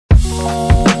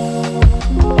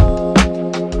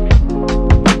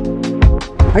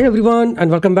Hi everyone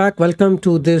and welcome back. Welcome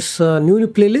to this new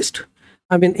playlist.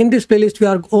 In this playlist we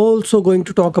are also going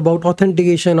to talk about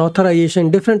authentication,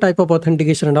 authorization, different type of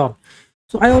authentication and all.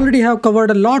 So I already have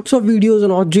covered lots of videos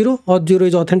on Auth0. Auth0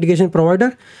 is authentication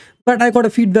provider, but I got a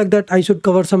feedback that I should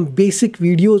cover some basic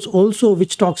videos also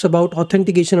which talks about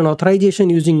authentication and authorization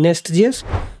using Nest.js,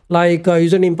 like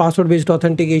username password based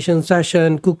authentication,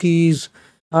 session, cookies,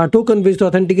 token-based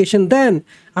authentication. Then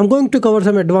I'm going to cover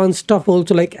some advanced stuff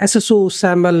also like SSO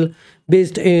SAML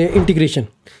based integration.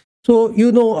 So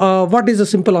what is a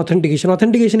simple authentication?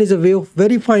 Authentication is a way of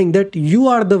verifying that you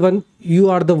are the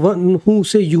one who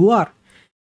say you are.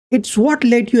 It's what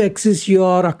let you access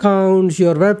your accounts,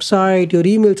 your website, your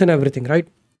emails and everything, right?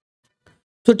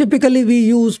 So typically we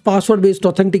use password based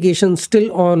authentication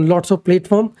still on lots of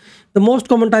platforms. The most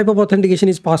common type of authentication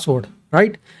is password,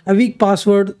 right? A weak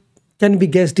password can be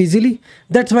guessed easily.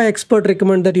 That's why experts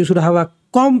recommend that you should have a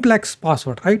complex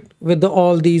password, right? With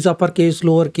all these uppercase,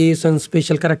 lowercase and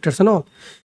special characters and all.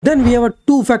 Then we have a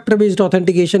two-factor based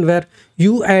authentication where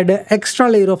you add an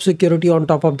extra layer of security on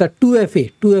top of that.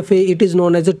 2FA. 2FA, it is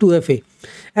known as a 2FA.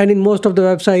 And in most of the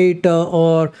website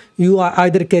or you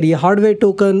either carry a hardware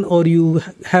token or you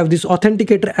have this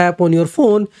authenticator app on your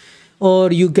phone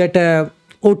or you get a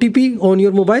OTP on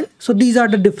your mobile. So these are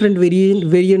the different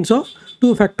variants of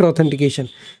two-factor authentication.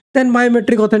 Then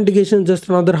biometric authentication, just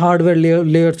another hardware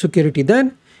layered security.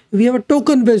 Then we have a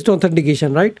token-based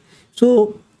authentication, right?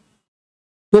 So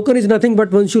token is nothing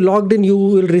but once you logged in, you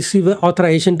will receive an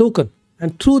authorization token.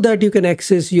 And through that, you can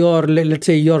access your, let's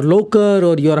say, your locker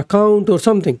or your account or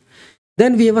something.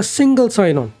 Then we have a single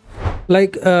sign-on.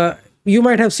 Like you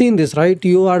might have seen this, right?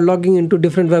 You are logging into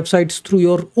different websites through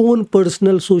your own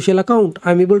personal social account.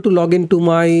 I'm able to log into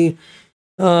my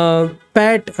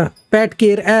pet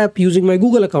care app using my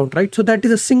Google account, right? So that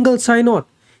is a single sign-on.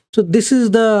 So this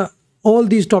is all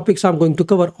these topics I'm going to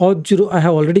cover. Auth0 I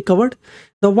have already covered.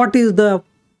 Now what is the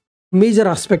major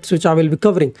aspects which I will be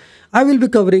covering? I will be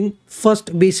covering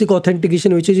first basic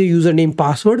authentication, which is a username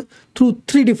password through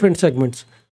three different segments: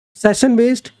 session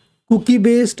based, cookie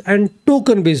based and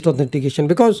token based authentication.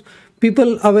 Because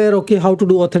people are aware, okay, how to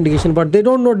do authentication, but they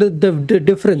don't know the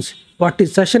difference. What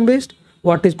is session based,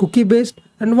 what is cookie based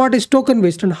and what is token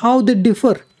based, and how they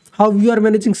differ, how you are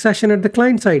managing session at the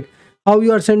client side, how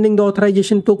you are sending the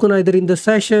authorization token either in the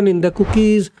session, in the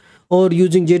cookies, or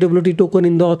using JWT token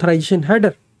in the authorization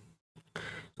header.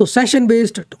 So session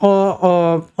based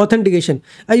authentication,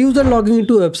 a user logging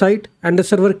into a website and the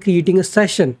server creating a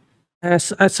session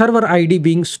as a server ID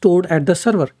being stored at the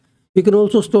server. You can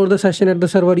also store the session at the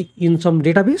server in some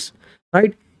database,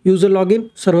 right? User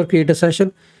login, server create a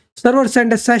session. Server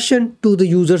send a session to the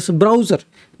user's browser.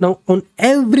 Now on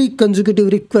every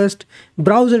consecutive request,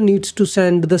 browser needs to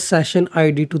send the session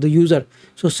ID to the user.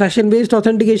 So session based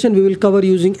authentication we will cover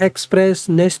using Express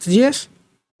Nest.js.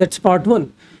 That's part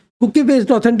one. Cookie based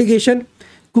authentication,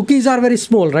 cookies are very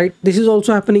small, right? This is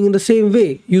also happening in the same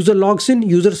way. User logs in,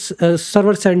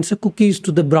 server sends the cookies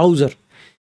to the browser.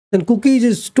 Then cookies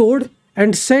is stored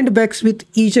and sent back with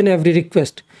each and every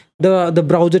request. The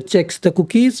browser checks the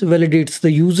cookies, validates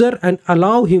the user and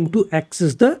allow him to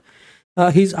access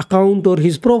his account or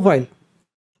his profile.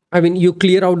 You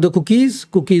clear out the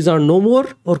cookies are no more,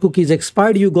 or cookies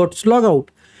expired, you got to log out.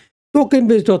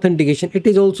 Token-based authentication, it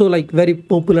is also like very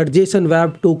popular JSON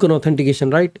web token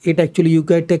authentication, right? It actually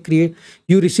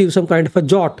you receive some kind of a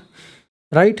JOT,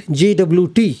 right?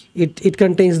 JWT. It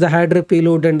contains the header,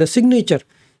 payload and the signature.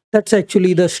 That's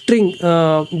actually the string,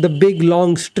 the big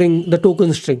long string, the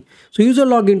token string. So user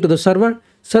log into the server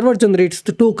generates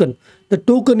the token. The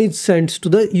token is sent to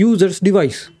the user's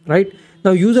device, right?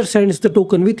 Now user sends the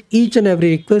token with each and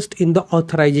every request in the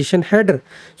authorization header.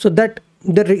 So that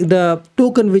the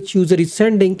token which user is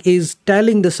sending is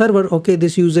telling the server, okay,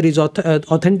 this user is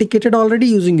authenticated already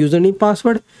using username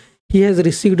password. He has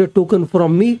received a token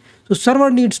from me. So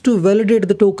server needs to validate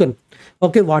the token.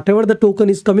 Okay, whatever the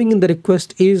token is coming in the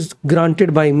request is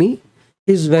granted by me,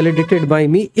 is validated by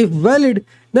me. If valid,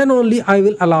 then only I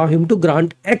will allow him to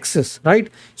grant access,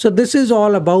 right? So this is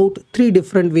all about three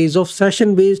different ways of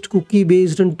session based, cookie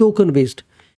based and token based.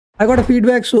 I got a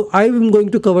feedback, so I am going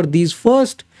to cover these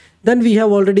first. Then we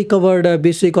have already covered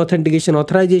basic authentication,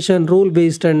 authorization, role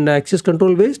based and access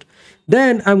control based.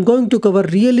 Then I'm going to cover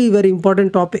really very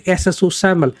important topic, SSO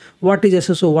SAML. What is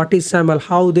SSO? What is SAML?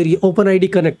 How the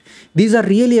OpenID Connect? These are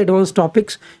really advanced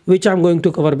topics which I'm going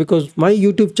to cover because my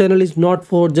YouTube channel is not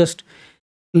for just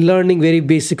learning very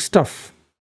basic stuff.